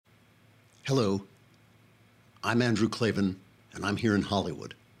Hello, I'm Andrew Klavan, and I'm here in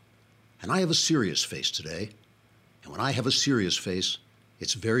Hollywood. And I have a serious face today. And when I have a serious face,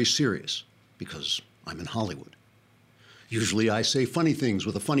 it's very serious because I'm in Hollywood. Usually I say funny things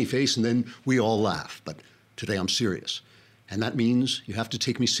with a funny face and then we all laugh, but today I'm serious. And that means you have to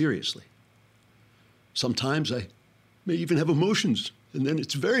take me seriously. Sometimes I may even have emotions, and then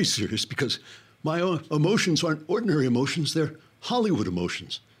it's very serious because my emotions aren't ordinary emotions, they're Hollywood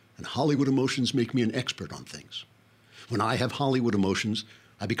emotions. And Hollywood emotions make me an expert on things. When I have Hollywood emotions,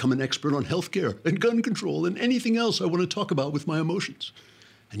 I become an expert on healthcare and gun control and anything else I want to talk about with my emotions.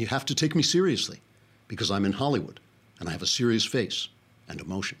 And you have to take me seriously because I'm in Hollywood and I have a serious face and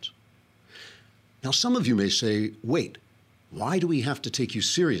emotions. Now, some of you may say, wait, why do we have to take you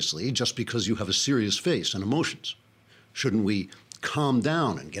seriously just because you have a serious face and emotions? Shouldn't we calm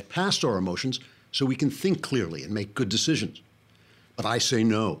down and get past our emotions so we can think clearly and make good decisions? But I say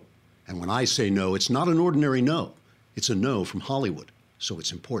no. And when I say no, it's not an ordinary no. It's a no from Hollywood, so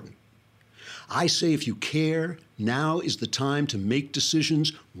it's important. I say if you care, now is the time to make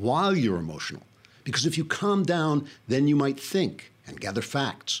decisions while you're emotional. Because if you calm down, then you might think and gather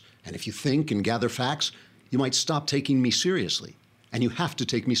facts. And if you think and gather facts, you might stop taking me seriously. And you have to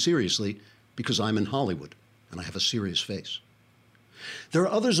take me seriously because I'm in Hollywood and I have a serious face. There are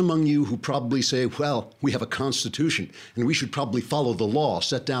others among you who probably say, well, we have a Constitution and we should probably follow the law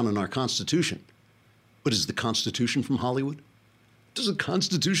set down in our Constitution. But is the Constitution from Hollywood? Does the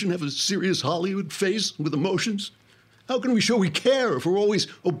Constitution have a serious Hollywood face with emotions? How can we show we care if we're always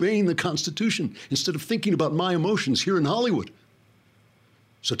obeying the Constitution instead of thinking about my emotions here in Hollywood?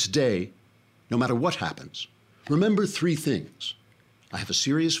 So today, no matter what happens, remember three things. I have a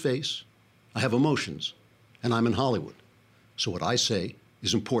serious face, I have emotions, and I'm in Hollywood. So what I say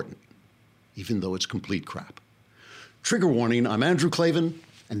is important, even though it's complete crap. Trigger warning, I'm Andrew Klavan,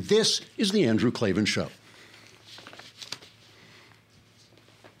 and this is The Andrew Klavan Show.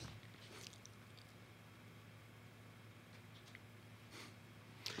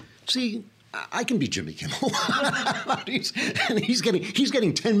 See, I can be Jimmy Kimmel. he's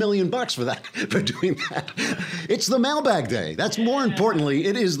getting 10 million bucks for that, for doing that. It's the Mailbag Day. That's more importantly,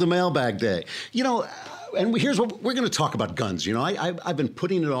 it is the Mailbag Day. You know, and here's what we're going to talk about: guns. You know, I've been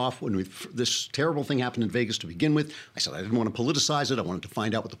putting it off when this terrible thing happened in Vegas to begin with. I said I didn't want to politicize it. I wanted to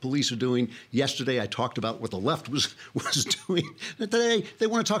find out what the police are doing. Yesterday, I talked about what the left was doing. Today, they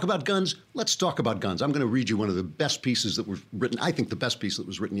want to talk about guns. Let's talk about guns. I'm going to read you one of the best pieces that was written. I think the best piece that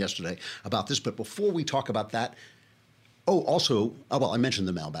was written yesterday about this. But before we talk about that, I mentioned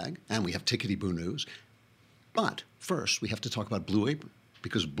the mailbag, and we have tickety-boo news. But first, we have to talk about Blue Apron.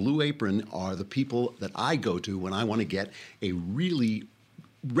 Because Blue Apron are the people that I go to when I want to get a really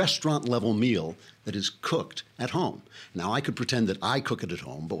restaurant-level meal that is cooked at home. Now, I could pretend that I cook it at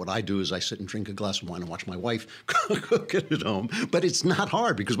home, but what I do is I sit and drink a glass of wine and watch my wife cook it at home. But it's not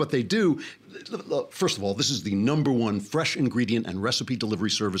hard because what they do, first of all, this is the #1 fresh ingredient and recipe delivery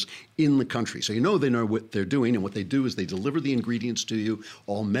service in the country. So you know they know what they're doing, and what they do is they deliver the ingredients to you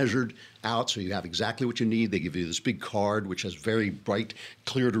all measured out so you have exactly what you need. They give you this big card which has very bright,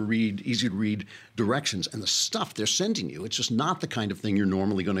 clear to read, easy to read directions. And the stuff they're sending you, it's just not the kind of thing you're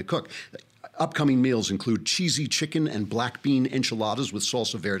normally going to cook. Upcoming meals include cheesy chicken and black bean enchiladas with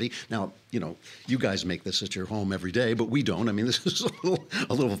salsa verde. Now, you know, you guys make this at your home every day, but we don't. I mean, this is a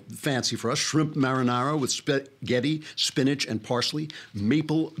little fancy for us. Shrimp marinara with spaghetti, spinach, and parsley.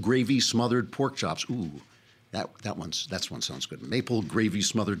 Maple gravy smothered pork chops. Ooh, that one sounds good. Maple gravy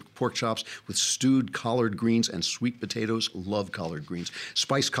smothered pork chops with stewed collard greens and sweet potatoes. Love collard greens.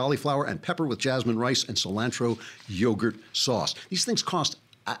 Spiced cauliflower and pepper with jasmine rice and cilantro yogurt sauce. These things cost,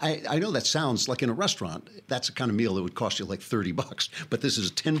 I know that sounds like in a restaurant, that's the kind of meal that would cost you like $30, but this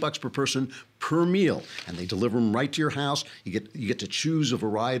is $10 per person per meal, and they deliver them right to your house. You get to choose a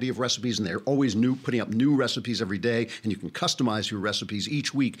variety of recipes, and they're always putting up new recipes every day, and you can customize your recipes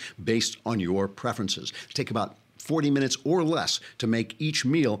each week based on your preferences. Take about 40 minutes or less to make each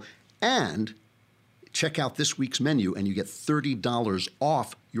meal, and check out this week's menu and you get $30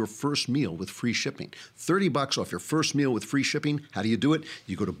 off your first meal with free shipping. $30 off your first meal with free shipping. How do you do it?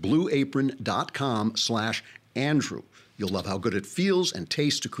 You go to blueapron.com/Andrew. You'll love how good it feels and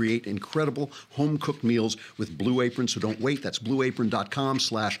tastes to create incredible home-cooked meals with Blue Apron, so don't wait. That's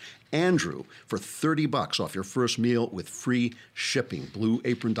blueapron.com/Andrew. Andrew for $30 off your first meal with free shipping.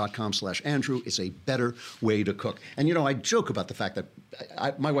 BlueApron.com/Andrew. It's a better way to cook. And, you know, I joke about the fact that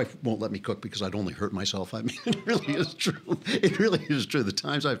my wife won't let me cook because I'd only hurt myself. I mean, it really is true. It really is true. The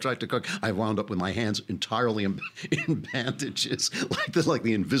times I've tried to cook, I've wound up with my hands entirely in bandages, like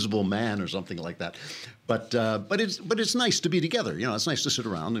the Invisible Man or something like that. But it's nice to be together. You know, it's nice to sit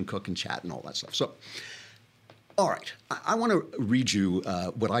around and cook and chat and all that stuff. So, all right, I want to read you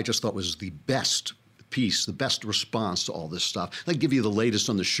what I just thought was the best piece, the best response to all this stuff. I'll give you the latest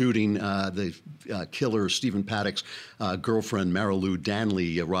on the shooting. The killer, Stephen Paddock's girlfriend, Marilu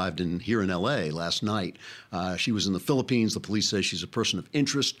Danley, arrived here in L.A. last night. She was in the Philippines. The police say she's a person of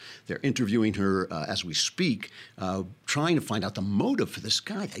interest. They're interviewing her as we speak, trying to find out the motive for this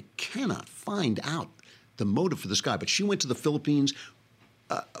guy. They cannot find out the motive for this guy. But she went to the Philippines.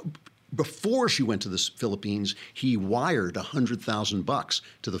 Before she went to the Philippines, he wired $100,000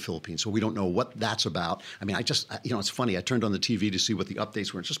 to the Philippines. So we don't know what that's about. I mean, it's funny. I turned on the TV to see what the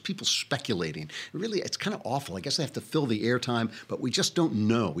updates were. It's just people speculating. Really, it's kind of awful. I guess they have to fill the airtime, but we just don't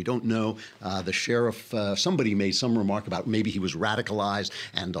know. We don't know. The sheriff, somebody made some remark about maybe he was radicalized,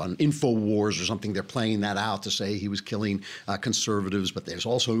 and on InfoWars or something, they're playing that out to say he was killing conservatives. But there's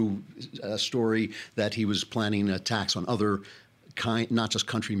also a story that he was planning attacks on other not just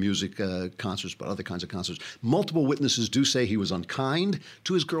country music concerts, but other kinds of concerts. Multiple witnesses do say he was unkind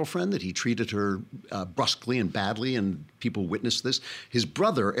to his girlfriend, that he treated her brusquely and badly, and people witnessed this. His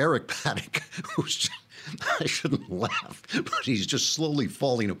brother, Eric Paddock, who's I shouldn't laugh, but he's just slowly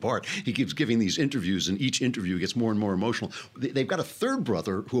falling apart. He keeps giving these interviews, and each interview gets more and more emotional. They've got a third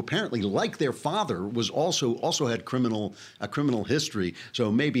brother who apparently, like their father, was also had a criminal history.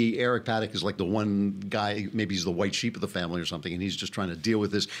 So maybe Eric Paddock is like the one guy, maybe he's the white sheep of the family or something, and he's just trying to deal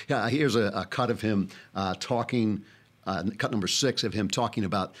with this. Here's a cut of him talking. Cut number 6 of him talking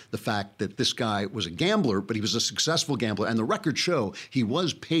about the fact that this guy was a gambler, but he was a successful gambler. And the records show he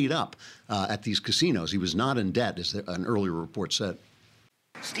was paid up at these casinos. He was not in debt, as an earlier report said.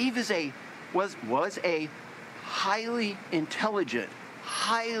 Steve was a highly intelligent,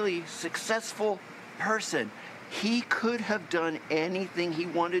 highly successful person. He could have done anything he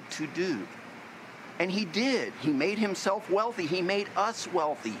wanted to do. And he did. He made himself wealthy. He made us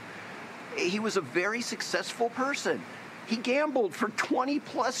wealthy. He was a very successful person. He gambled for 20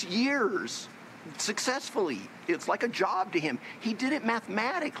 plus years successfully. It's like a job to him. He did it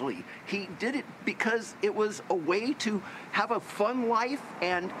mathematically. He did it because it was a way to have a fun life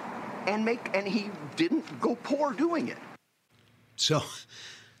and he didn't go poor doing it. So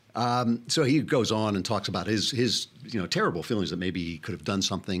he goes on and talks about his terrible feelings that maybe he could have done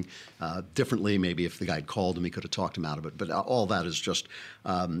something differently. Maybe if the guy had called him, he could have talked him out of it. But all that is just,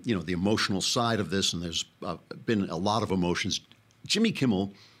 the emotional side of this. And there's been a lot of emotions. Jimmy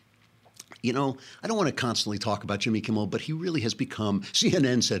Kimmel, I don't want to constantly talk about Jimmy Kimmel, but he really has become,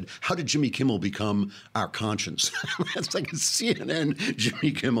 CNN said, how did Jimmy Kimmel become our conscience? It's like CNN,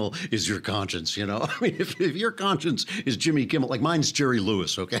 Jimmy Kimmel is your conscience, I mean, if your conscience is Jimmy Kimmel, like mine's Jerry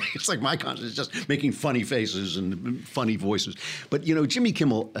Lewis, okay? It's like my conscience is just making funny faces and funny voices. But, Jimmy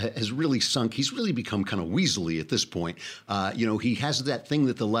Kimmel has really sunk. He's really become kind of weaselly at this point. He has that thing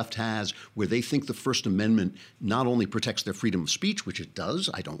that the left has where they think the First Amendment not only protects their freedom of speech, which it does.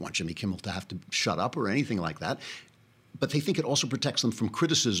 I don't want Jimmy Kimmel to have to shut up or anything like that. But they think it also protects them from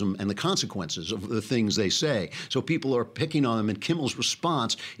criticism and the consequences of the things they say. So people are picking on him, and Kimmel's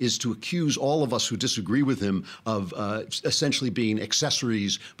response is to accuse all of us who disagree with him of essentially being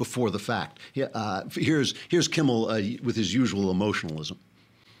accessories before the fact. Here's Kimmel with his usual emotionalism.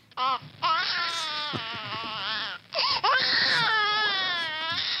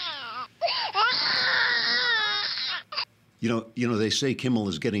 They say Kimmel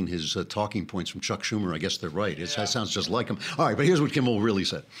is getting his talking points from Chuck Schumer. I guess they're right. It sounds just like him. All right, but here's what Kimmel really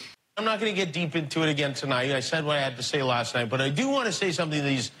said. I'm not going to get deep into it again tonight. I said what I had to say last night, but I do want to say something to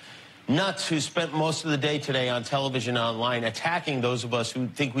these nuts who spent most of the day today on television and online attacking those of us who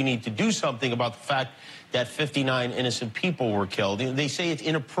think we need to do something about the fact that 59 innocent people were killed. They say it's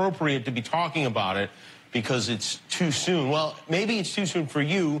inappropriate to be talking about it because it's too soon. Well, maybe it's too soon for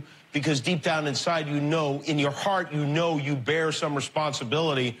you, because deep down inside, in your heart, you bear some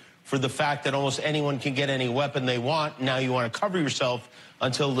responsibility for the fact that almost anyone can get any weapon they want. Now you want to cover yourself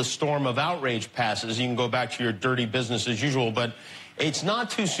until the storm of outrage passes. You can go back to your dirty business as usual, but it's not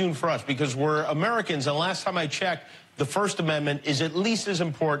too soon for us because we're Americans, and last time I checked, the First Amendment is at least as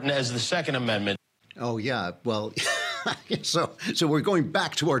important as the Second Amendment. Oh, yeah. Well, So we're going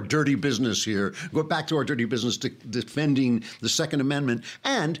back to our dirty business here. Go back to our dirty business to defending the Second Amendment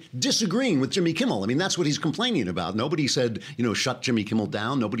and disagreeing with Jimmy Kimmel. I mean, that's what he's complaining about. Nobody said, shut Jimmy Kimmel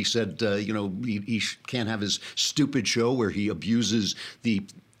down. Nobody said, he can't have his stupid show where he abuses the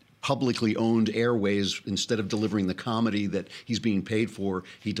publicly owned airways. Instead of delivering the comedy that he's being paid for,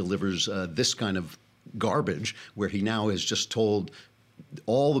 he delivers this kind of garbage where he now has just told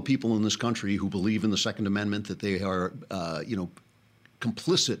all the people in this country who believe in the Second Amendment that they are,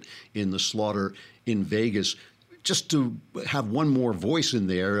 complicit in the slaughter in Vegas. Just to have one more voice in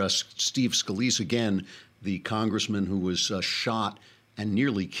there, Steve Scalise, again, the congressman who was shot and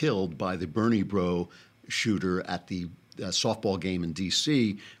nearly killed by the Bernie Bro shooter at the softball game in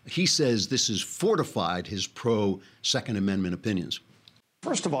D.C., he says this has fortified his pro-Second Amendment opinions.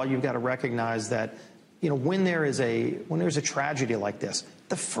 First of all, you've got to recognize that when there's a tragedy like this,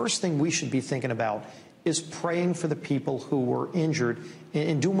 the first thing we should be thinking about is praying for the people who were injured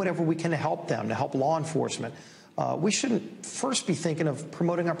and doing whatever we can to help them, to help law enforcement. We shouldn't first be thinking of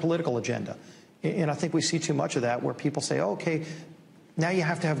promoting our political agenda. And I think we see too much of that where people say, oh, okay, now you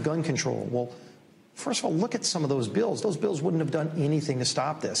have to have gun control. Well, first of all, look at some of those bills. Those bills wouldn't have done anything to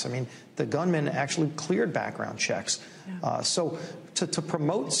stop this. I mean, the gunmen actually cleared background checks. Yeah. So to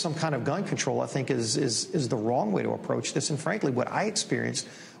promote some kind of gun control, I think, is the wrong way to approach this. And frankly, what I experienced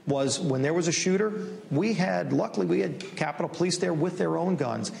was when there was a shooter, luckily we had Capitol Police there with their own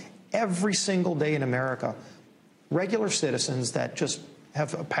guns. Every single day in America, regular citizens that just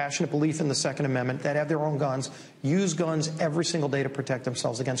have a passionate belief in the Second Amendment, that have their own guns, use guns every single day to protect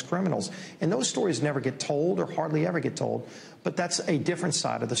themselves against criminals. And those stories never get told or hardly ever get told. But that's a different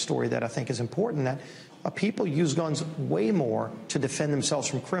side of the story that I think is important, that people use guns way more to defend themselves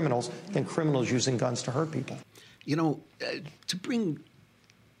from criminals than criminals using guns to hurt people. To bring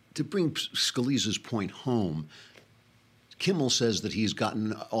Scalise's point home, Kimmel says that he's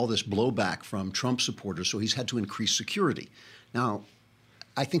gotten all this blowback from Trump supporters, so he's had to increase security. Now,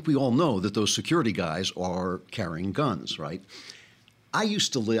 I think we all know that those security guys are carrying guns, right? I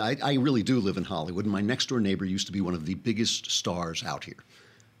used to live, I really do live in Hollywood, and my next door neighbor used to be one of the biggest stars out here.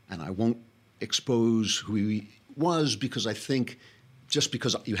 And I won't expose who he was because I think just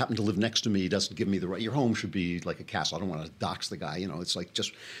because you happen to live next to me doesn't give me the right. Your home should be like a castle. I don't want to dox the guy, it's like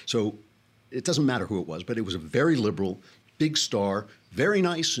just, so it doesn't matter who it was, but it was a very liberal, big star, very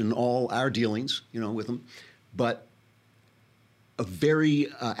nice in all our dealings, with him, but a very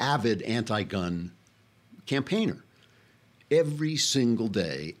avid anti-gun campaigner. Every single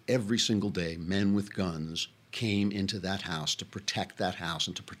day, men with guns came into that house to protect that house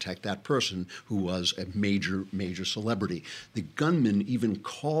and to protect that person who was a major, major celebrity. The gunman even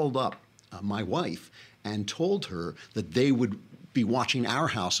called up my wife and told her that they would be watching our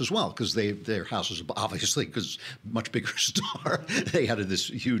house as well, because their house is obviously, because much bigger star. They had this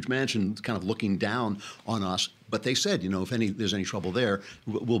huge mansion kind of looking down on us. But they said, if there's any trouble there,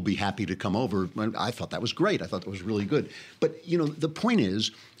 we'll be happy to come over. I thought that was great. I thought that was really good. But, the point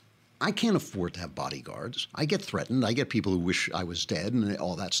is, I can't afford to have bodyguards. I get threatened. I get people who wish I was dead and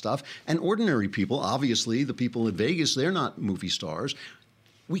all that stuff. And ordinary people, obviously, the people in Vegas, they're not movie stars.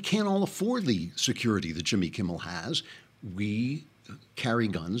 We can't all afford the security that Jimmy Kimmel has. We carry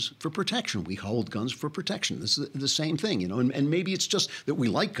guns for protection. We hold guns for protection. This is the same thing, and maybe it's just that we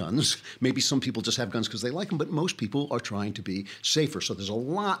like guns. Maybe some people just have guns because they like them, but most people are trying to be safer. So there's a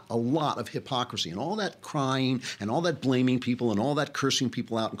lot of hypocrisy and all that crying and all that blaming people and all that cursing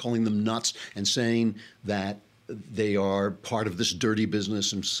people out and calling them nuts and saying that they are part of this dirty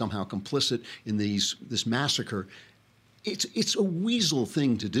business and somehow complicit in this massacre. It's a weasel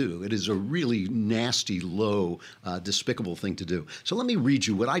thing to do. It is a really nasty, low, despicable thing to do. So let me read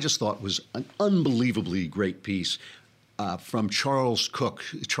you what I just thought was an unbelievably great piece from Charlie Cook.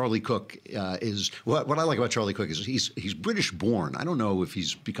 Is what I like about Charlie Cook is he's British born. I don't know if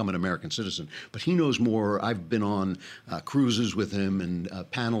he's become an American citizen, but he knows more. I've been on cruises with him and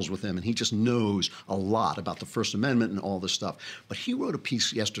panels with him, and he just knows a lot about the First Amendment and all this stuff. But he wrote a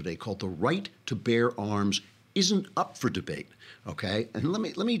piece yesterday called "The Right to Bear Arms Isn't Up for Debate." Okay, and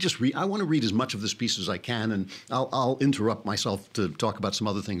let me just read. I want to read as much of this piece as I can, and I'll interrupt myself to talk about some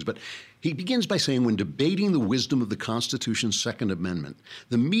other things. But he begins by saying, when debating the wisdom of the Constitution's Second Amendment,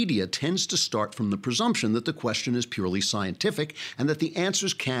 the media tends to start from the presumption that the question is purely scientific and that the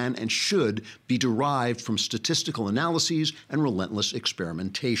answers can and should be derived from statistical analyses and relentless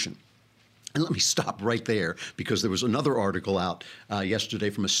experimentation. And let me stop right there, because there was another article out yesterday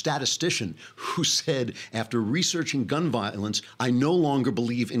from a statistician who said, after researching gun violence, I no longer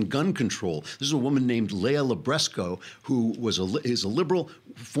believe in gun control. This is a woman named Leah Labresco, who is a liberal,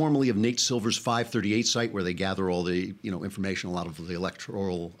 formerly of Nate Silver's 538 site, where they gather all the information, a lot of the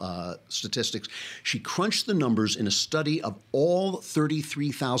electoral statistics. She crunched the numbers in a study of all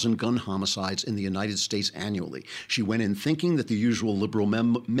 33,000 gun homicides in the United States annually. She went in thinking that the usual liberal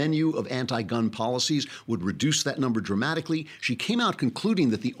menu of anti-gun policies would reduce that number dramatically. She came out concluding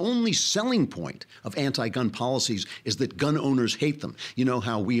that the only selling point of anti-gun policies is that gun owners hate them. You know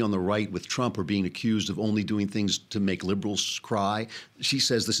how we on the right with Trump are being accused of only doing things to make liberals cry? She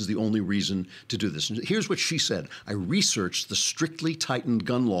says this is the only reason to do this. And here's what she said. I researched the strictly tightened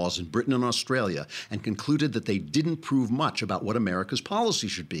gun laws in Britain and Australia and concluded that they didn't prove much about what America's policy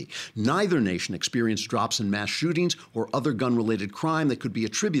should be. Neither nation experienced drops in mass shootings or other gun-related crime that could be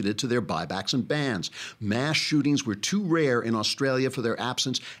attributed to their buybacks and bans. Mass shootings were too rare in Australia for their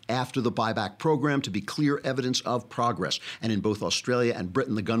absence after the buyback program to be clear evidence of progress. And in both Australia and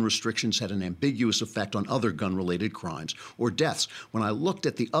Britain, the gun restrictions had an ambiguous effect on other gun-related crimes or deaths. When I looked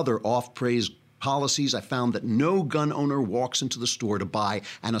at the other oft-praised policies, I found that no gun owner walks into the store to buy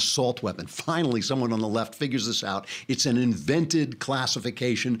an assault weapon. Finally, someone on the left figures this out. It's an invented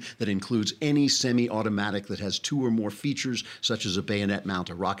classification that includes any semi-automatic that has two or more features, such as a bayonet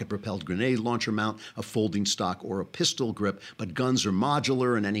mount, a rocket-propelled grenade launcher mount, a folding stock, or a pistol grip. But guns are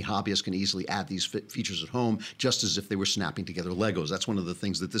modular, and any hobbyist can easily add these features at home, just as if they were snapping together Legos. That's one of the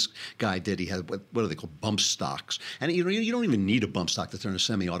things that this guy did. He had, what are they called, bump stocks. And you don't even need a bump stock to turn a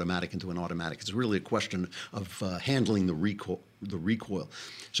semi-automatic into an automatic. It's really a question of handling the recoil.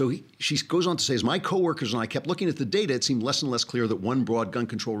 So she goes on to say, as my coworkers and I kept looking at the data, it seemed less and less clear that one broad gun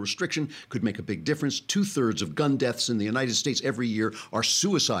control restriction could make a big difference. 2/3 of gun deaths in the United States every year are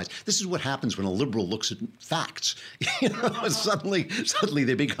suicides. This is what happens when a liberal looks at facts. Suddenly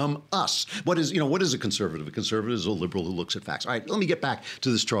they become us. What is a conservative? A conservative is a liberal who looks at facts. All right, let me get back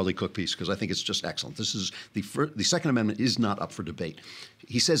to this Charlie Cook piece, because I think it's just excellent. This is the Second Amendment is not up for debate.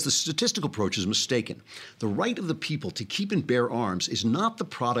 He says the statistical approach is mistaken. The right of the people to keep and bear arms is not the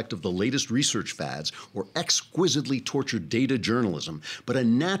product of the latest research fads or exquisitely tortured data journalism, but a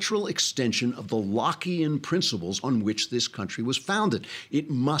natural extension of the Lockean principles on which this country was founded. It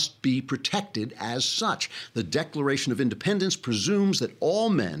must be protected as such. The Declaration of Independence presumes that all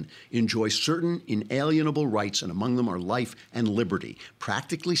men enjoy certain inalienable rights, and among them are life and liberty.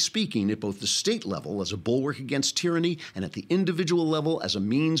 Practically speaking, at both the state level as a bulwark against tyranny and at the individual level as a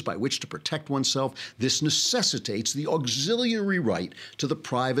means by which to protect oneself, this necessitates the auxiliary right to the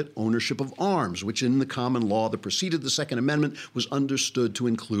private ownership of arms, which in the common law that preceded the Second Amendment was understood to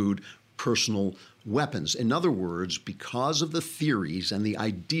include personal weapons. In other words, because of the theories and the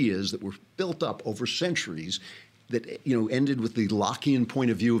ideas that were built up over centuries that ended with the Lockean point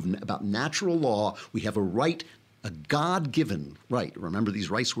of view about natural law, we have a right, a God-given right. Remember,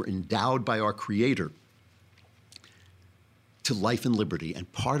 these rights were endowed by our Creator to life and liberty.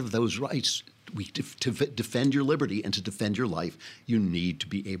 And part of those rights, to defend your liberty and to defend your life, you need to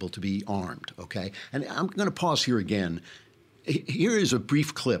be able to be armed, okay? And I'm going to pause here again. Here is a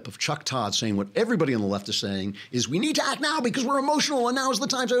brief clip of Chuck Todd saying what everybody on the left is saying is we need to act now because we're emotional and now is the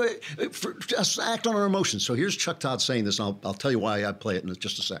time for us to act on our emotions. So here's Chuck Todd saying this, and I'll tell you why I play it in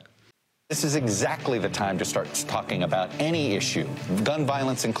just a sec. This is exactly the time to start talking about any issue, gun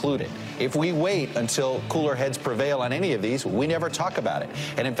violence included. If we wait until cooler heads prevail on any of these, we never talk about it.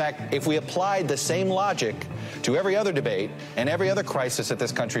 And in fact, if we applied the same logic to every other debate and every other crisis that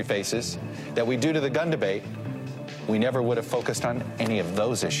this country faces that we do to the gun debate, we never would have focused on any of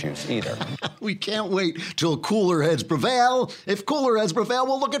those issues either. We can't wait till cooler heads prevail. If cooler heads prevail,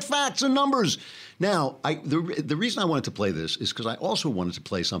 we'll look at facts and numbers. Now, the reason I wanted to play this is because I also wanted to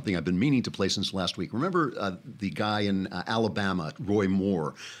play something I've been meaning to play since last week. Remember the guy in Alabama, Roy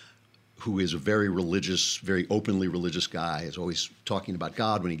Moore, who is a very religious, very openly religious guy, is always talking about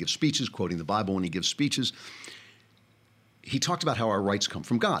God when he gives speeches, quoting the Bible when he gives speeches. He talked about how our rights come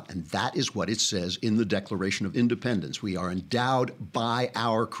from God, and that is what it says in the Declaration of Independence. We are endowed by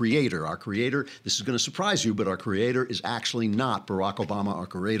our Creator. Our Creator, this is going to surprise you, but our Creator is actually not Barack Obama. Our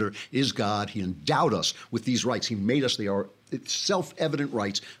Creator is God. He endowed us with these rights. He made us. They are self-evident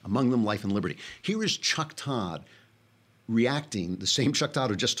rights, among them life and liberty. Here is Chuck Todd reacting, the same Chuck Todd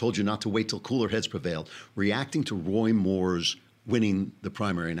who just told you not to wait till cooler heads prevail, reacting to Roy Moore's winning the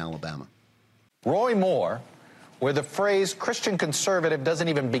primary in Alabama. Roy Moore, where the phrase Christian conservative doesn't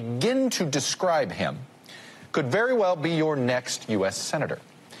even begin to describe him, could very well be your next U.S. Senator.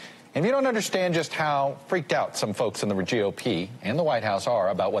 And if you don't understand just how freaked out some folks in the GOP and the White House are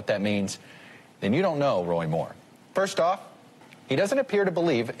about what that means, then you don't know Roy Moore. First off, he doesn't appear to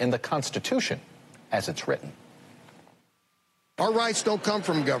believe in the Constitution as it's written. Our rights don't come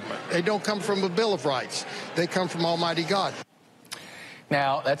from government. They don't come from a Bill of Rights. They come from Almighty God.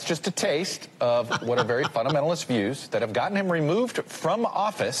 Now, that's just a taste of what are very fundamentalist views that have gotten him removed from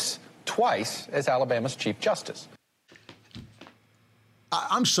office twice as Alabama's Chief Justice.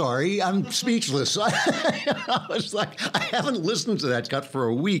 I'm sorry, I'm speechless. I was like, I haven't listened to that cut for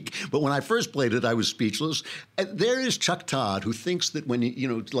a week, but when I first played it, I was speechless. And there is Chuck Todd, who thinks that when,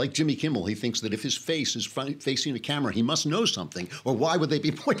 like Jimmy Kimmel, he thinks that if his face is facing a camera, he must know something, or why would they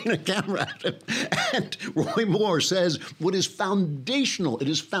be pointing a camera at him? And Roy Moore says what is foundational, it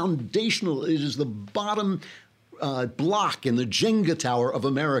is foundational, it is the bottom block in the Jenga tower of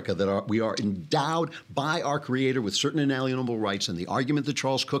America that we are endowed by our Creator with certain inalienable rights. And the argument that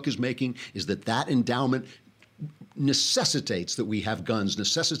Charles Cook is making is that that endowment necessitates that we have guns,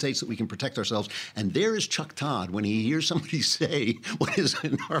 necessitates that we can protect ourselves. And there is Chuck Todd when he hears somebody say what is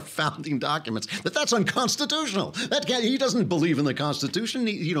in our founding documents, that's unconstitutional. He doesn't believe in the Constitution.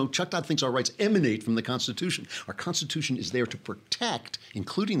 Chuck Todd thinks our rights emanate from the Constitution. Our Constitution is there to protect,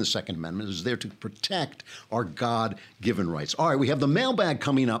 including the Second Amendment, is there to protect our God-given rights. All right, we have the mailbag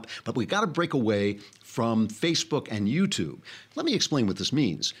coming up, but we got to break away from Facebook and YouTube. Let me explain what this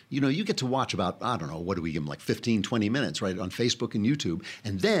means. You get to watch about, I don't know, what do we give them, like 15, 20 minutes, right, on Facebook and YouTube.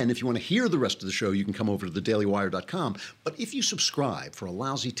 And then if you want to hear the rest of the show, you can come over to thedailywire.com. But if you subscribe for a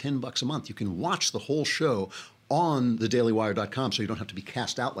lousy $10 a month, you can watch the whole show on thedailywire.com, so you don't have to be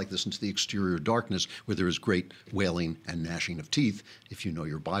cast out like this into the exterior darkness where there is great wailing and gnashing of teeth. If you know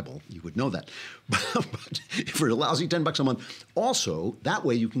your Bible, you would know that. But for a lousy $10 a month, also, that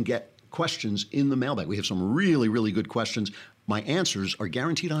way you can get questions in the mailbag. We have some really, really good questions. My answers are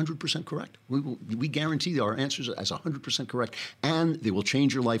guaranteed 100% correct. We guarantee our answers as 100% correct, and they will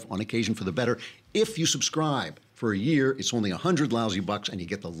change your life on occasion for the better. If you subscribe for a year, it's only 100 lousy bucks, and you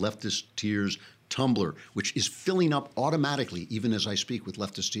get the Leftist Tears Tumblr, which is filling up automatically, even as I speak, with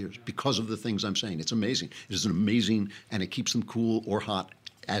leftist tears because of the things I'm saying. It's amazing. It is amazing, and it keeps them cool or hot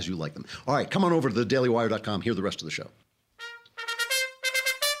as you like them. All right, come on over to thedailywire.com. Hear the rest of the show.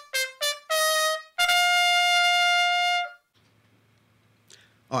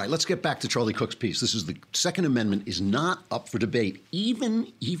 All right, let's get back to Charlie Cook's piece. This is the Second Amendment is not up for debate,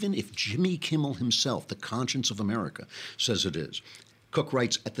 even if Jimmy Kimmel himself, the conscience of America, says it is. Cook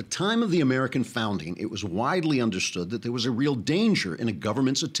writes, at the time of the American founding, it was widely understood that there was a real danger in a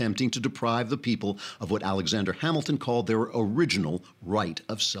government's attempting to deprive the people of what Alexander Hamilton called their original right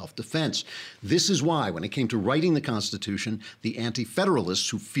of self-defense. This is why, when it came to writing the Constitution, the anti-federalists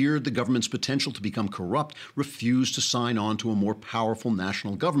who feared the government's potential to become corrupt refused to sign on to a more powerful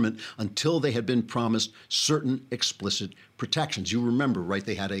national government until they had been promised certain explicit protections. You remember, right,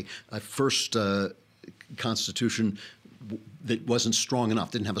 they had a first Constitution that wasn't strong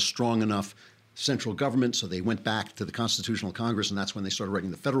enough, didn't have a strong enough central government, so they went back to the Constitutional Congress, and that's when they started writing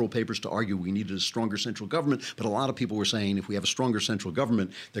the federal papers to argue we needed a stronger central government. But a lot of people were saying if we have a stronger central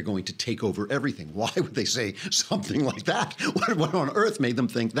government, they're going to take over everything. Why would they say something like that? What on earth made them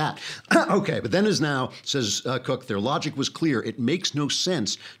think that? Okay, but then as now, says Cook, their logic was clear. It makes no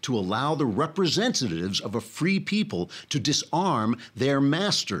sense to allow the representatives of a free people to disarm their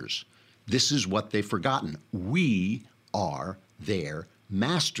masters. This is what they've forgotten. We are their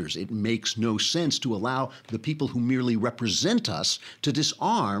masters. It makes no sense to allow the people who merely represent us to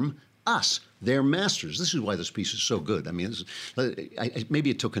disarm us, their masters. This is why this piece is so good. I mean, maybe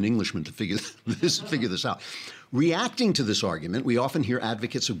it took an Englishman to figure this out. Reacting to this argument, we often hear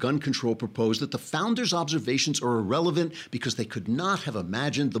advocates of gun control propose that the founders' observations are irrelevant because they could not have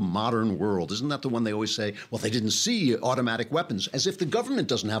imagined the modern world. Isn't that the one they always say? Well, they didn't see automatic weapons, as if the government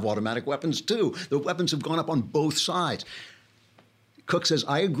doesn't have automatic weapons too. The weapons have gone up on both sides. Cook says,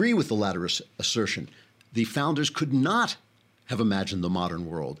 I agree with the latter assertion. The founders could not have imagined the modern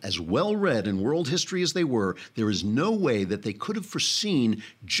world. As well-read in world history as they were, there is no way that they could have foreseen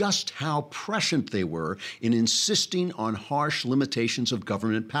just how prescient they were in insisting on harsh limitations of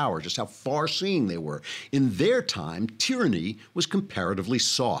government power, just how far-seeing they were. In their time, tyranny was comparatively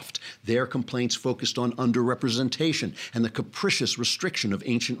soft. Their complaints focused on underrepresentation and the capricious restriction of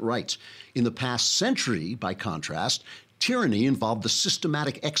ancient rights. In the past century, by contrast, tyranny involved the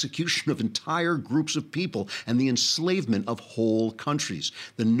systematic execution of entire groups of people and the enslavement of whole countries.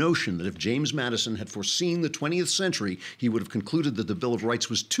 The notion that if James Madison had foreseen the 20th century, he would have concluded that the Bill of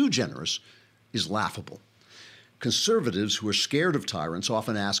Rights was too generous is laughable. Conservatives who are scared of tyrants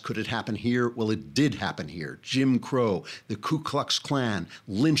often ask, could it happen here? Well, it did happen here. Jim Crow, the Ku Klux Klan,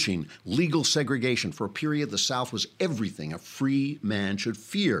 lynching, legal segregation. For a period, the South was everything a free man should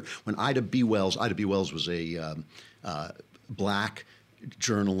fear. When Ida B. Wells was a black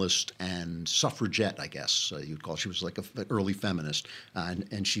journalist and suffragette, I guess you'd call it. She was like an early feminist,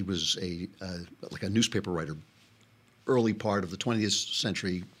 and she was like a newspaper writer, early part of the 20th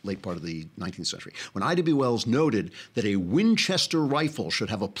century, late part of the 19th century. When Ida B. Wells noted that a Winchester rifle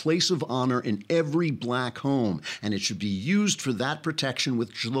should have a place of honor in every black home, and it should be used for that protection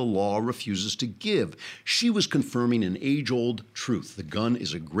which the law refuses to give, she was confirming an age-old truth. The gun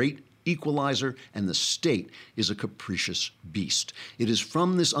is a great equalizer, and the state is a capricious beast. It is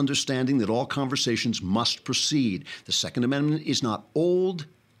from this understanding that all conversations must proceed. The Second Amendment is not old,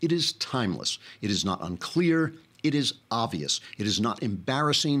 it is timeless. It is not unclear, it is obvious. It is not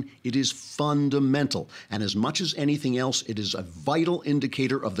embarrassing. It is fundamental. And as much as anything else, it is a vital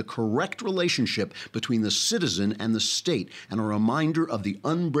indicator of the correct relationship between the citizen and the state, and a reminder of the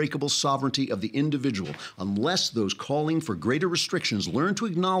unbreakable sovereignty of the individual. Unless those calling for greater restrictions learn to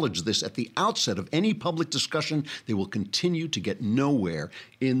acknowledge this at the outset of any public discussion, they will continue to get nowhere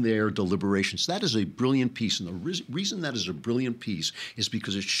in their deliberations. That is a brilliant piece. And the reason that is a brilliant piece is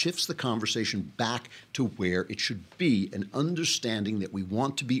because it shifts the conversation back to where it should be, an understanding that we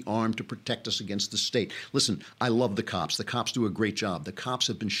want to be armed to protect us against the state. Listen, I love the cops. The cops do a great job. The cops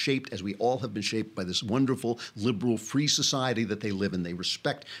have been shaped, as we all have been shaped, by this wonderful, liberal, free society that they live in. They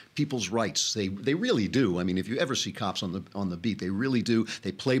respect people's rights. They really do. I mean, if you ever see cops on the beat, they really do.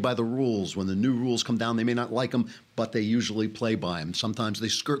 They play by the rules. When the new rules come down, they may not like them, but they usually play by them. Sometimes they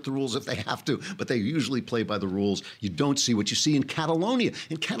skirt the rules if they have to, but they usually play by the rules. You don't see what you see in Catalonia.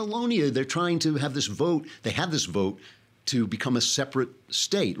 In Catalonia, they're trying to have this vote. They had this vote to become a separate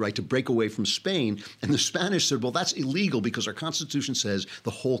state, right, to break away from Spain. And the Spanish said, well, that's illegal because our Constitution says the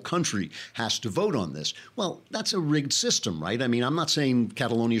whole country has to vote on this. Well, that's a rigged system, right? I mean, I'm not saying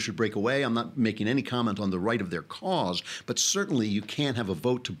Catalonia should break away. I'm not making any comment on the right of their cause, but certainly you can't have a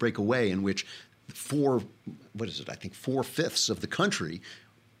vote to break away in which 4/5 of the country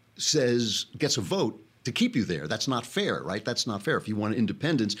gets a vote to keep you there. That's not fair, right? That's not fair. If you want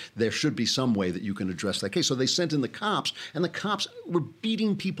independence, there should be some way that you can address that case. So they sent in the cops, and the cops were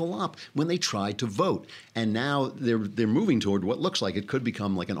beating people up when they tried to vote. And now they're moving toward what looks like it could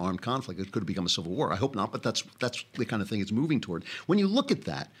become like an armed conflict. It could become a civil war. I hope not, but that's the kind of thing it's moving toward. When you look at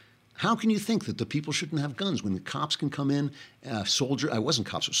that, how can you think that the people shouldn't have guns when the cops can come in,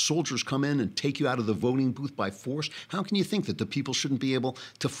 soldiers come in and take you out of the voting booth by force? How can you think that the people shouldn't be able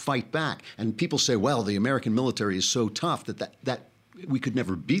to fight back? And people say, well, the American military is so tough that we could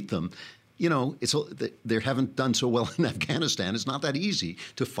never beat them. You know, they haven't done so well in Afghanistan. It's not that easy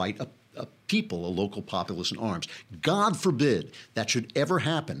to fight a local populace in arms. God forbid that should ever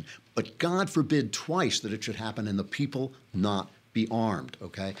happen, but God forbid twice that it should happen and the people not be armed,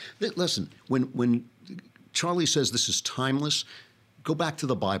 okay? Listen, when Charlie says this is timeless, go back to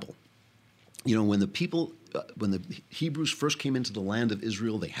the Bible. You know, when the Hebrews first came into the land of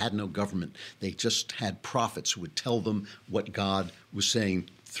Israel, they had no government. They just had prophets who would tell them what God was saying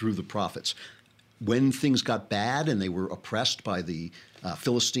through the prophets. When things got bad and they were oppressed by the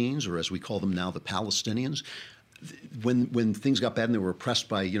Philistines, or as we call them now, the Palestinians, when things got bad and they were oppressed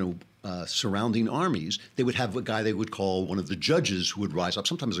by, surrounding armies, they would have a guy they would call one of the judges who would rise up,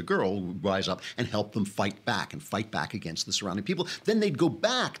 sometimes a girl who would rise up and help them fight back against the surrounding people. Then they'd go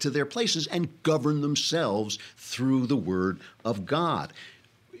back to their places and govern themselves through the word of God.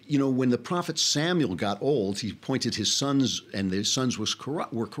 You know, when the prophet Samuel got old, he appointed his sons, and their sons were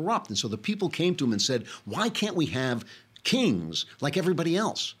corrupt. And so the people came to him and said, why can't we have kings like everybody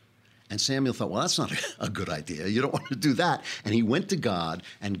else? And Samuel thought, well, that's not a good idea. You don't want to do that. And he went to God,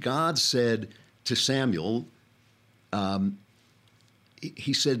 and God said to Samuel,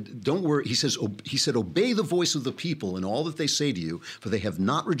 he said, don't worry. He said, obey the voice of the people in all that they say to you, for they have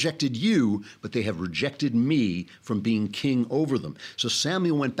not rejected you, but they have rejected me from being king over them. So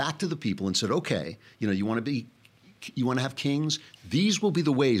Samuel went back to the people and said, okay, you want to have kings? These will be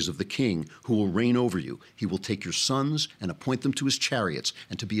the ways of the king who will reign over you. He will take your sons and appoint them to his chariots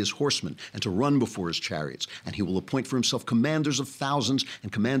and to be his horsemen and to run before his chariots. And he will appoint for himself commanders of thousands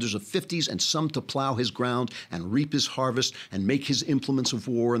and commanders of 50s, and some to plow his ground and reap his harvest and make his implements of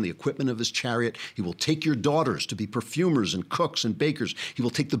war and the equipment of his chariot. He will take your daughters to be perfumers and cooks and bakers. He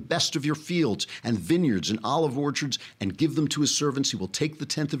will take the best of your fields and vineyards and olive orchards and give them to his servants. He will take the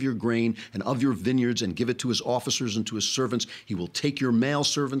tenth of your grain and of your vineyards and give it to his officers and to his servants. He will take your male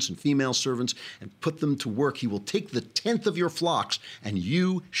servants and female servants and put them to work. He will take the 10th of your flocks, and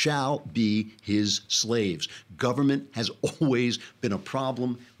you shall be his slaves. Government has always been a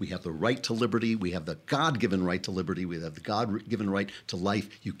problem. We have the right to liberty. We have the God-given right to liberty. We have the God-given right to life.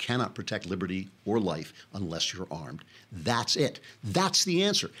 You cannot protect liberty or life unless you're armed. That's it. That's the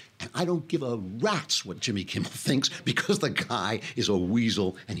answer. And I don't give a rat's what Jimmy Kimmel thinks, because the guy is a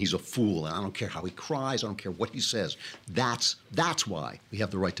weasel and he's a fool. And I don't care how he cries. I don't care what he says. That's why we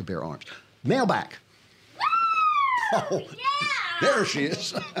have the right to bear arms. Mailbag. Oh, yeah. There she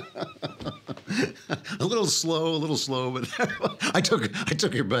is. a little slow, but I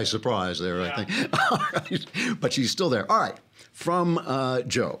took her by surprise there, yeah. I think. All right. But she's still there. All right. From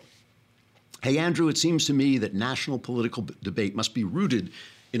Joe. Hey, Andrew, it seems to me that national political debate must be rooted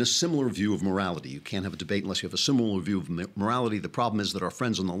in a similar view of morality. You can't have a debate unless you have a similar view of morality. The problem is that our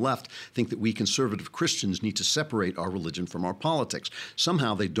friends on the left think that we conservative Christians need to separate our religion from our politics.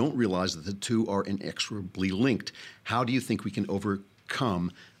 Somehow they don't realize that the two are inexorably linked. How do you think we can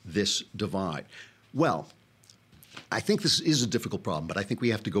overcome this divide? Well, I think this is a difficult problem, but I think we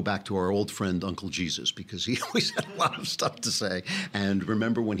have to go back to our old friend Uncle Jesus, because he always had a lot of stuff to say. And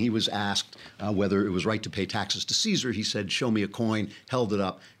remember when he was asked whether it was right to pay taxes to Caesar, he said, "Show me a coin," held it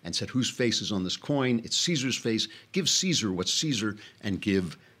up and said, "Whose face is on this coin? It's Caesar's face. Give Caesar what's Caesar, and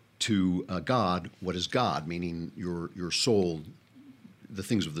give to God what is God," meaning your soul, the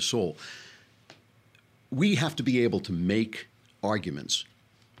things of the soul. We have to be able to make arguments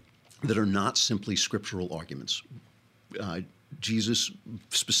that are not simply scriptural arguments. Jesus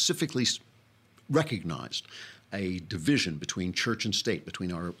specifically recognized a division between church and state,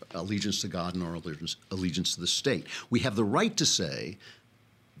 between our allegiance to God and our allegiance to the state. We have the right to say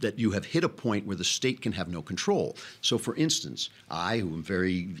that you have hit a point where the state can have no control. So, for instance, I, who am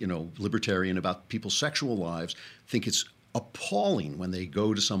very, libertarian about people's sexual lives, think it's appalling when they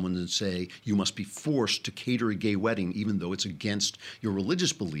go to someone and say, you must be forced to cater a gay wedding even though it's against your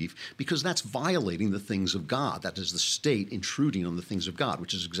religious belief, because that's violating the things of God. That is the state intruding on the things of God,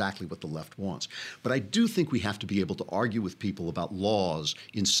 which is exactly what the left wants. But I do think we have to be able to argue with people about laws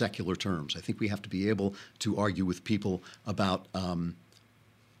in secular terms. I think we have to be able to argue with people about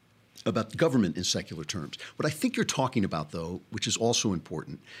government in secular terms. What I think you're talking about, though, which is also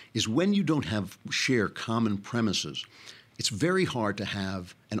important, is when you don't share common premises, it's very hard to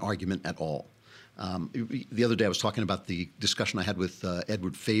have an argument at all. The other day I was talking about the discussion I had with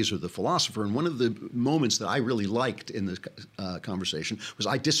Edward Feser, the philosopher, and one of the moments that I really liked in the conversation was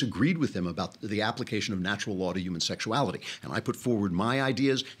I disagreed with him about the application of natural law to human sexuality. And I put forward my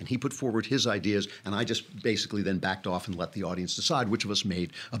ideas, and he put forward his ideas, and I just basically then backed off and let the audience decide which of us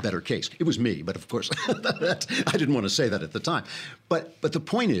made a better case. It was me, but of course, I didn't want to say that at the time. But the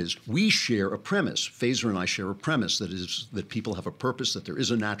point is, we share a premise. Feser and I share a premise that people have a purpose, that there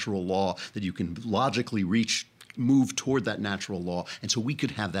is a natural law, that you can logically move toward that natural law, and so we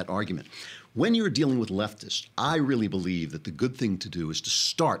could have that argument. When you're dealing with leftists, I really believe that the good thing to do is to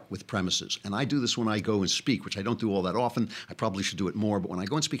start with premises. And I do this when I go and speak, which I don't do all that often. I probably should do it more, but when I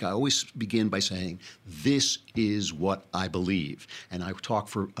go and speak, I always begin by saying, this is what I believe. And I talk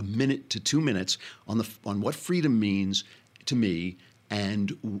for a minute to 2 minutes on what freedom means to me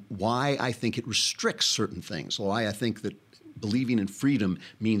and why I think it restricts certain things, why I think that believing in freedom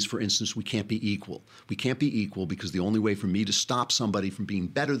means, for instance, we can't be equal. We can't be equal because the only way for me to stop somebody from being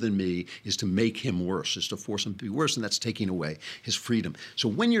better than me is to make him worse, is to force him to be worse, and that's taking away his freedom. So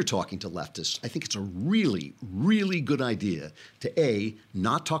when you're talking to leftists, I think it's a really, really good idea to,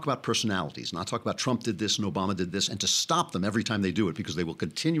 not talk about personalities, not talk about Trump did this and Obama did this, and to stop them every time they do it because they will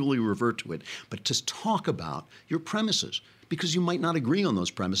continually revert to it, but to talk about your premises, because you might not agree on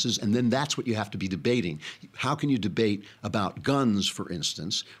those premises, and then that's what you have to be debating. How can you debate about guns, for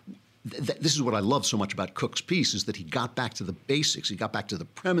instance? This is what I love so much about Cook's piece, is that he got back to the basics. He got back to the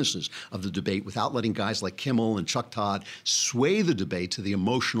premises of the debate without letting guys like Kimmel and Chuck Todd sway the debate to the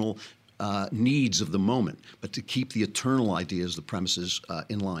emotional needs of the moment, but to keep the eternal ideas, the premises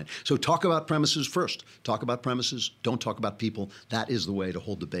in line. So talk about premises first. Talk about premises. Don't talk about people. That is the way to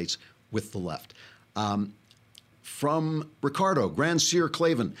hold debates with the left. From Ricardo, Grand Seer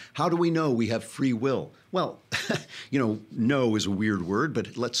Clavin, how do we know we have free will? Well, know is a weird word,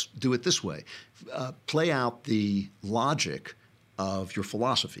 but let's do it this way. Play out the logic of your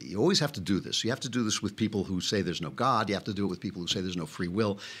philosophy. You always have to do this. You have to do this with people who say there's no God. You have to do it with people who say there's no free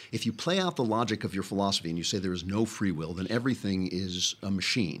will. If you play out the logic of your philosophy and you say there is no free will, then everything is a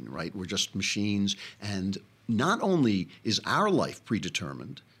machine, right? We're just machines. And not only is our life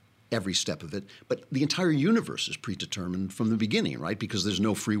predetermined, every step of it, but the entire universe is predetermined from the beginning, right? Because there's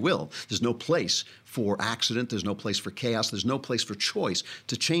no free will. There's no place for accident. There's no place for chaos. There's no place for choice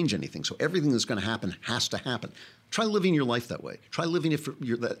to change anything. So everything that's going to happen has to happen. Try living your life that way. Try living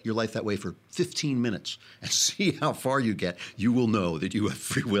your life that way for 15 minutes and see how far you get. You will know that you have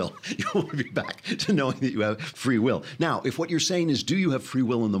free will. You will be back to knowing that you have free will. Now, if what you're saying is, do you have free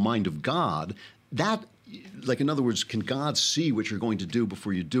will in the mind of God, that, like, in other words, can God see what you're going to do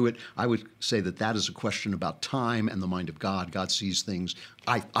before you do it? I would say that that is a question about time and the mind of God. God sees things,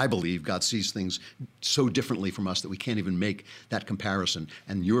 I believe God sees things so differently from us that we can't even make that comparison.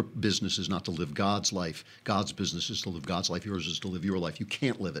 And your business is not to live God's life. God's business is to live God's life. Yours is to live your life. You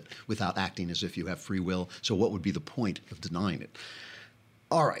can't live it without acting as if you have free will. So what would be the point of denying it?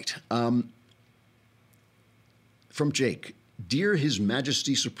 All right. From Jake. Dear His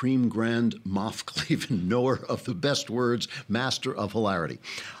Majesty Supreme Grand Moff Cleveland, knower of the best words, master of hilarity.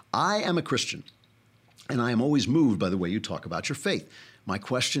 I am a Christian, and I am always moved by the way you talk about your faith. My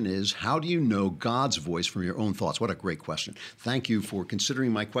question is, how do you know God's voice from your own thoughts? What a great question. Thank you for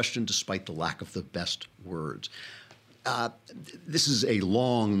considering my question despite the lack of the best words. This is a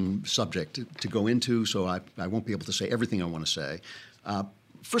long subject to go into, so I won't be able to say everything I want to say.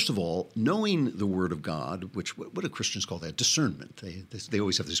 First of all, knowing the Word of God, which, what do Christians call that? Discernment. They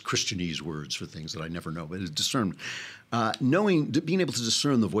always have these Christianese words for things that I never know, but it's discernment. Being able to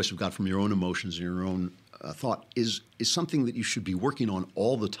discern the voice of God from your own emotions and your own thought is something that you should be working on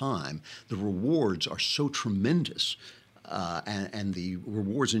all the time. The rewards are so tremendous. And the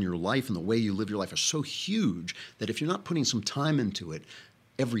rewards in your life and the way you live your life are so huge that if you're not putting some time into it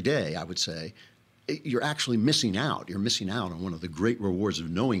every day, I would say, you're actually missing out. You're missing out on one of the great rewards of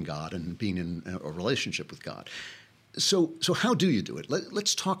knowing God and being in a relationship with God. So how do you do it?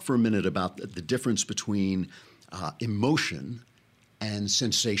 Let's talk for a minute about the difference between emotion and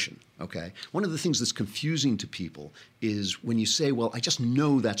sensation, okay? One of the things that's confusing to people is when you say, well, I just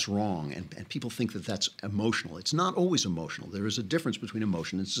know that's wrong, and people think that that's emotional. It's not always emotional. There is a difference between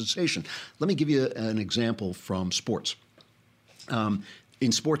emotion and sensation. Let me give you an example from sports.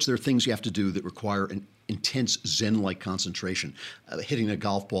 In sports, there are things you have to do that require an intense Zen-like concentration. Hitting a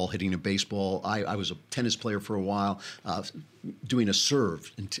golf ball, hitting a baseball. I was a tennis player for a while. Doing a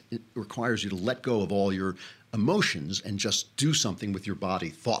serve, it requires you to let go of all your emotions and just do something with your body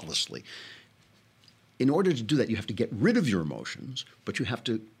thoughtlessly. In order to do that, you have to get rid of your emotions, but you have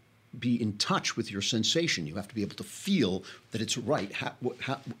to be in touch with your sensation. You have to be able to feel that it's right,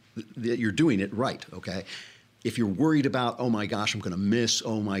 that you're doing it right, okay? If you're worried about, oh my gosh, I'm going to miss,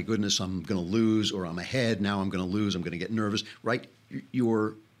 oh my goodness, I'm going to lose, or I'm ahead, now I'm going to lose, I'm going to get nervous, right?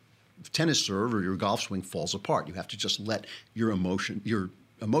 Your tennis serve or your golf swing falls apart. You have to just let your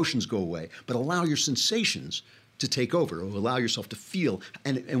emotions go away, but allow your sensations to take over, or allow yourself to feel.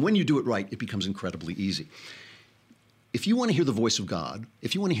 And when you do it right, it becomes incredibly easy. If you want to hear the voice of God,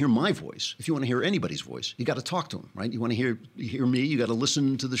 if you want to hear my voice, if you want to hear anybody's voice, you got to talk to him, right? You want to hear me, you got to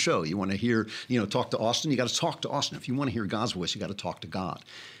listen to the show. You want to hear, talk to Austin, you got to talk to Austin. If you want to hear God's voice, you got to talk to God.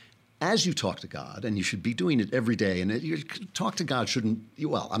 As you talk to God, and you should be doing it every day, and you talk to God shouldn't,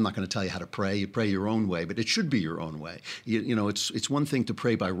 well, I'm not going to tell you how to pray. You pray your own way, but it should be your own way. It's one thing to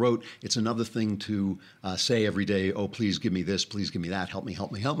pray by rote. It's another thing to say every day, oh, please give me this, please give me that, help me,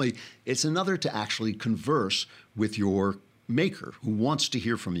 help me, help me. It's another to actually converse with your Maker who wants to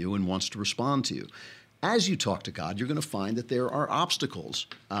hear from you and wants to respond to you. As you talk to God, you're going to find that there are obstacles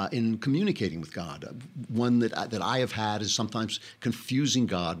in communicating with God. One that I have had is sometimes confusing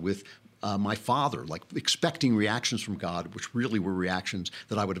God with my father, like expecting reactions from God, which really were reactions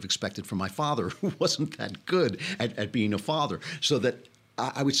that I would have expected from my father, who wasn't that good at being a father. So that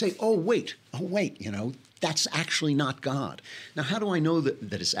I would say, oh, wait, that's actually not God. Now, how do I know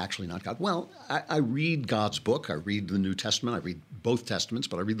that it's actually not God? Well, I read God's book. I read the New Testament. I read both Testaments,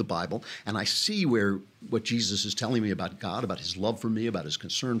 but I read the Bible, and I see what Jesus is telling me about God, about his love for me, about his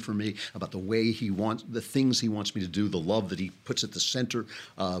concern for me, about the way the things he wants me to do, the love that he puts at the center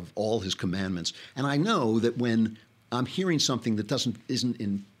of all his commandments. And I know that when I'm hearing something that isn't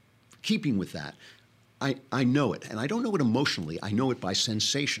in keeping with that, I know it, and I don't know it emotionally. I know it by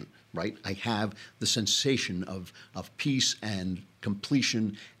sensation, right? I have the sensation of peace and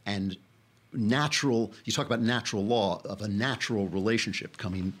completion and natural. You talk about natural law of a natural relationship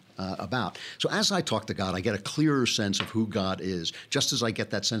coming about. So as I talk to God, I get a clearer sense of who God is, just as I get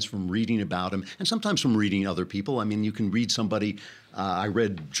that sense from reading about him, and sometimes from reading other people. I mean, you can read somebody. I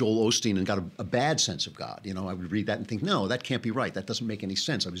read Joel Osteen and got a bad sense of God. I would read that and think, no, that can't be right. That doesn't make any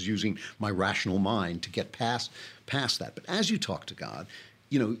sense. I was using my rational mind to get past that. But as you talk to God,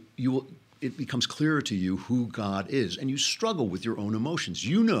 it becomes clearer to you who God is, and you struggle with your own emotions.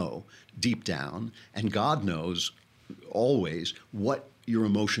 You know deep down, and God knows always what your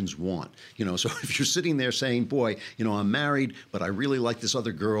emotions want. So if you're sitting there saying, boy, I'm married, but I really like this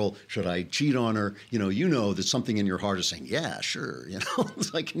other girl. Should I cheat on her? You know that something in your heart is saying, yeah, sure.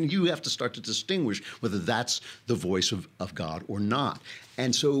 It's like, and you have to start to distinguish whether that's the voice of God or not.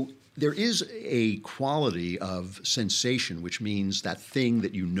 And so there is a quality of sensation, which means that thing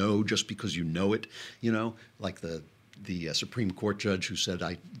that you know just because you know it, like the Supreme Court judge who said,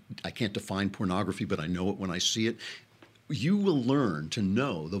 I can't define pornography, but I know it when I see it. You will learn to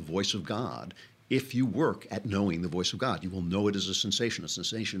know the voice of God if you work at knowing the voice of God. You will know it as a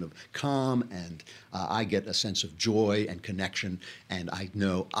sensation of calm, and I get a sense of joy and connection, and I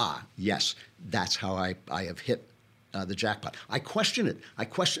know, yes, that's how I have hit the jackpot. I question it. I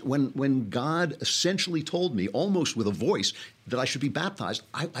question when God essentially told me, almost with a voice, that I should be baptized.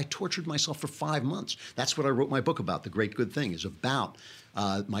 I tortured myself for 5 months. That's what I wrote my book about. The Great Good Thing is about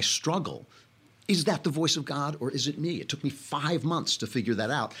my struggle. Is that the voice of God, or is it me? It took me 5 months to figure that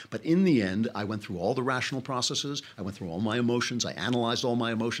out. But in the end, I went through all the rational processes. I went through all my emotions. I analyzed all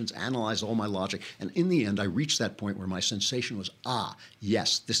my emotions, analyzed all my logic. And in the end, I reached that point where my sensation was,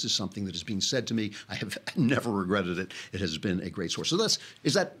 yes, this is something that is being said to me. I have never regretted it. It has been a great source. So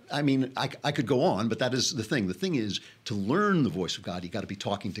I could go on, but that is the thing. The thing is, to learn the voice of God, you got to be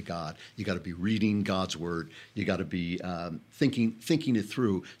talking to God. You got to be reading God's word. You got to be thinking it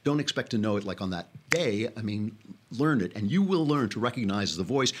through. Don't expect to know it like on that day. Learn it, and you will learn to recognize the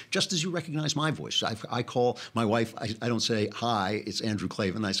voice just as you recognize my voice. I call my wife, I don't say, hi, it's Andrew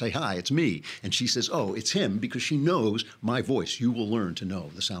Klavan. I say, hi, it's me. And she says, oh, it's him, because she knows my voice. You will learn to know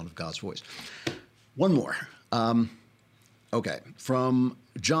the sound of God's voice. One more. Okay, from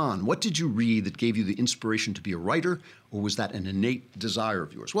John, what did you read that gave you the inspiration to be a writer, or was that an innate desire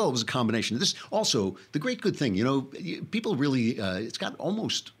of yours? Well, it was a combination. This also, The Great Good Thing, people really, it's got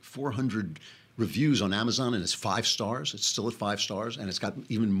almost 400 reviews on Amazon, and it's 5 stars. It's still at 5 stars, and it's got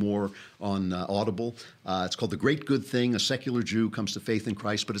even more on Audible. It's called The Great Good Thing, A Secular Jew Comes to Faith in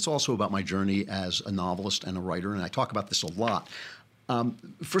Christ, but it's also about my journey as a novelist and a writer, and I talk about this a lot.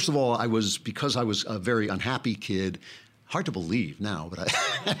 First of all, because I was a very unhappy kid. Hard to believe now, but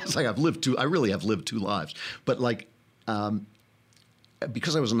it's like I really have lived 2 lives. But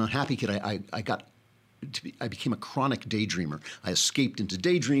because I was an unhappy kid, I became a chronic daydreamer. I escaped into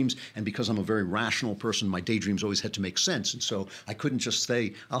daydreams, and because I'm a very rational person, my daydreams always had to make sense. And so I couldn't just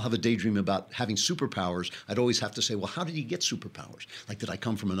say, I'll have a daydream about having superpowers. I'd always have to say, well, how did you get superpowers? Like, did I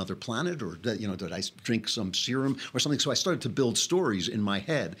come from another planet, or did I drink some serum or something? So I started to build stories in my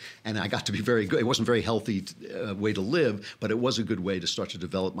head, and I got to be very good. It wasn't a very healthy way to live, but it was a good way to start to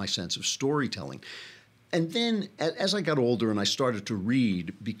develop my sense of storytelling. And then as I got older and I started to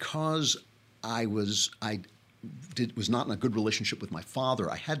read, because I was not in a good relationship with my father,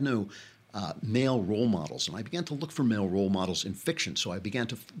 I had no male role models, and I began to look for male role models in fiction. So I began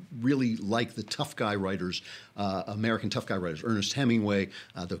to really like the tough guy writers, American tough guy writers, Ernest Hemingway,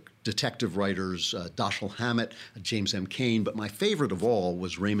 the detective writers, Dashiell Hammett, James M. Cain. But my favorite of all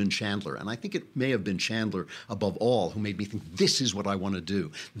was Raymond Chandler, and I think it may have been Chandler above all who made me think, this is what I want to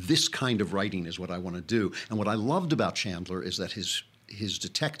do. This kind of writing is what I want to do. And what I loved about Chandler is that his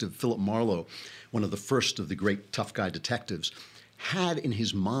detective, Philip Marlowe, one of the first of the great tough guy detectives, had in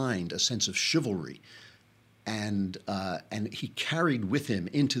his mind a sense of chivalry. And he carried with him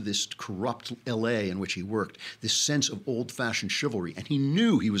into this corrupt L.A. in which he worked this sense of old-fashioned chivalry. And he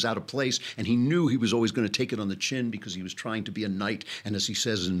knew he was out of place, and he knew he was always going to take it on the chin because he was trying to be a knight. And as he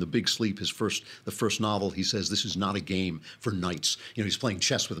says in The Big Sleep, the first novel, he says, this is not a game for knights. He's playing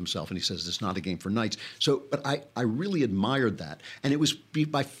chess with himself, and he says, this is not a game for knights. So, but I really admired that. And it was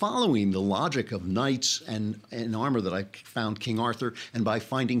by following the logic of knights and armor that I found King Arthur. And by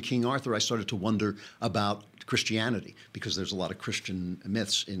finding King Arthur, I started to wonder about Christianity, because there's a lot of Christian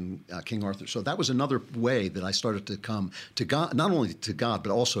myths in King Arthur. So that was another way that I started to come to God, not only to God,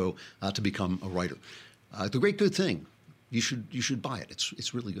 but also to become a writer. The Great Good Thing, you should buy it.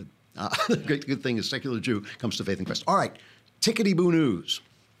 It's really good. The Great Good Thing is Secular Jew Comes to Faith in Christ. All right, Tickety-Boo News.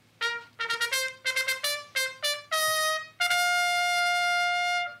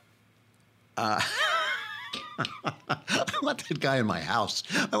 I want that guy in my house.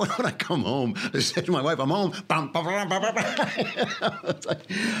 When I come home, I say to my wife, I'm home.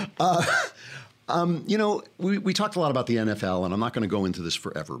 We talked a lot about the NFL, and I'm not going to go into this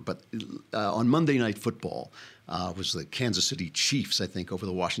forever, but on Monday Night Football was the Kansas City Chiefs, I think, over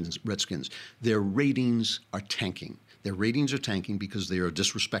the Washington Redskins. Their ratings are tanking. Their ratings are tanking because they are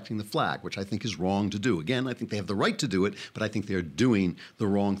disrespecting the flag, which I think is wrong to do. Again, I think they have the right to do it, but I think they're doing the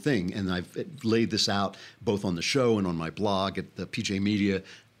wrong thing. And I've laid this out both on the show and on my blog at the PJ Media,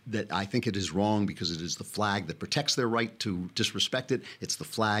 that I think it is wrong because it is the flag that protects their right to disrespect it. It's the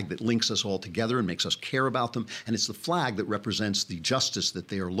flag that links us all together and makes us care about them. And it's the flag that represents the justice that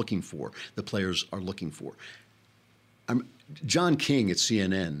they are looking for, the players are looking for. John King at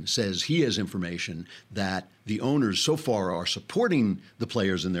CNN says he has information that the owners so far are supporting the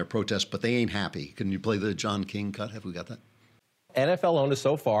players in their protest, but they ain't happy. Can you play the John King cut? Have we got that? NFL owners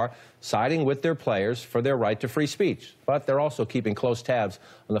so far siding with their players for their right to free speech, but they're also keeping close tabs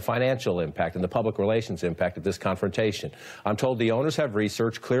on the financial impact and the public relations impact of this confrontation. I'm told the owners have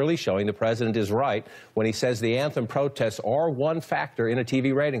research clearly showing the president is right when he says the anthem protests are one factor in a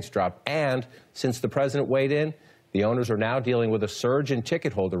TV ratings drop. And since the president weighed in, the owners are now dealing with a surge in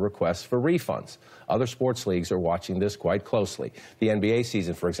ticket holder requests for refunds. Other sports leagues are watching this quite closely. The NBA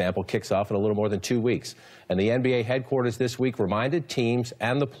season, for example, kicks off in a little more than 2 weeks. And the NBA headquarters this week reminded teams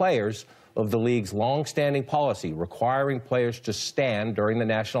and the players of the league's long-standing policy requiring players to stand during the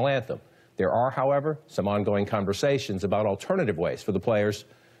national anthem. There are, however, some ongoing conversations about alternative ways for the players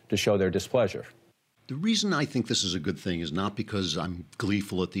to show their displeasure. The reason I think this is a good thing is not because I'm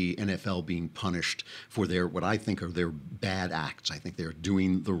gleeful at the NFL being punished for their, what I think are their bad acts. I think they're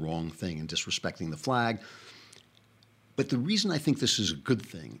doing the wrong thing and disrespecting the flag. But the reason I think this is a good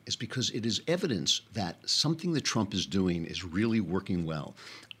thing is because it is evidence that something that Trump is doing is really working well.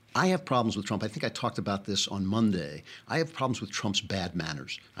 I have problems with Trump. I think I talked about this on Monday. I have problems with Trump's bad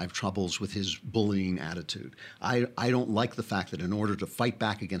manners. I have troubles with his bullying attitude. I don't like the fact that in order to fight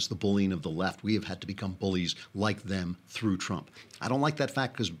back against the bullying of the left, we have had to become bullies like them through Trump. I don't like that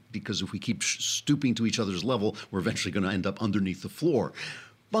fact because if we keep stooping to each other's level, we're eventually going to end up underneath the floor.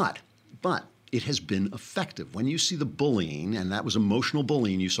 But it has been effective. When you see the bullying, and that was emotional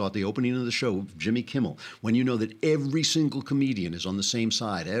bullying you saw at the opening of the show, Jimmy Kimmel, when you know that every single comedian is on the same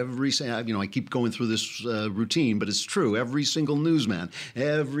side, I keep going through this routine, but it's true. Every single newsman,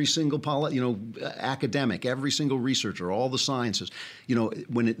 every single academic, every single researcher, all the sciences,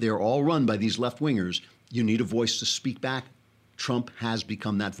 when they're all run by these left-wingers, you need a voice to speak back. Trump has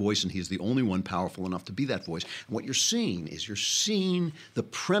become that voice, and he is the only one powerful enough to be that voice. And what you're seeing is the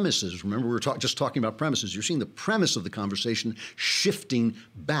premises. Remember, we were just talking about premises. You're seeing the premise of the conversation shifting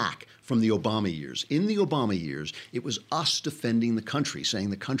back from the Obama years. In the Obama years, it was us defending the country,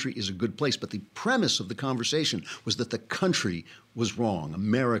 saying the country is a good place. But the premise of the conversation was that the country was wrong.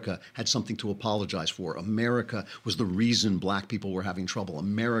 America had something to apologize for. America was the reason black people were having trouble.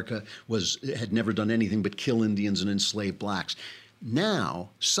 America had never done anything but kill Indians and enslave blacks. Now,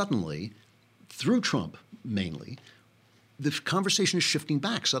 suddenly, through Trump mainly, the conversation is shifting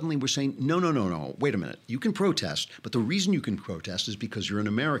back. Suddenly we're saying, no, wait a minute. You can protest, but the reason you can protest is because you're an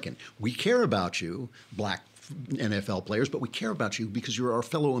American. We care about you, black NFL players, but we care about you because you're our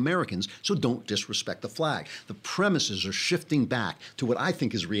fellow Americans, so don't disrespect the flag. The premises are shifting back to what I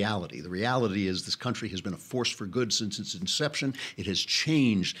think is reality. The reality is this country has been a force for good since its inception. It has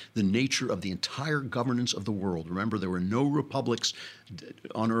changed the nature of the entire governance of the world. Remember, there were no republics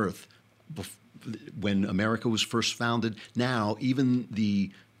on earth when America was first founded. Now, even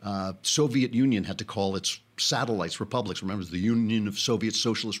the Soviet Union had to call its satellites republics. Remember, it was the Union of Soviet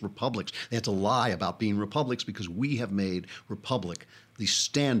Socialist Republics. They had to lie about being republics because we have made republic the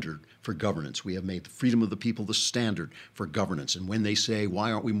standard for governance. We have made the freedom of the people the standard for governance. And when they say,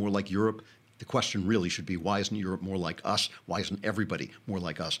 why aren't we more like Europe? The question really should be, why isn't Europe more like us? Why isn't everybody more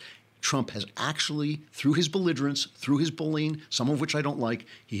like us? Trump has actually, through his belligerence, through his bullying, some of which I don't like,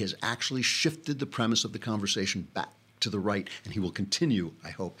 he has actually shifted the premise of the conversation back to the right, and he will continue, I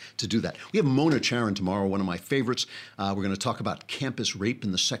hope, to do that. We have Mona Charen tomorrow, one of my favorites. We're going to talk about campus rape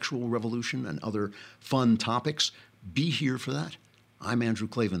and the sexual revolution and other fun topics. Be here for that. I'm Andrew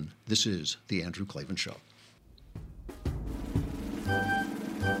Klavan. This is The Andrew Klavan Show.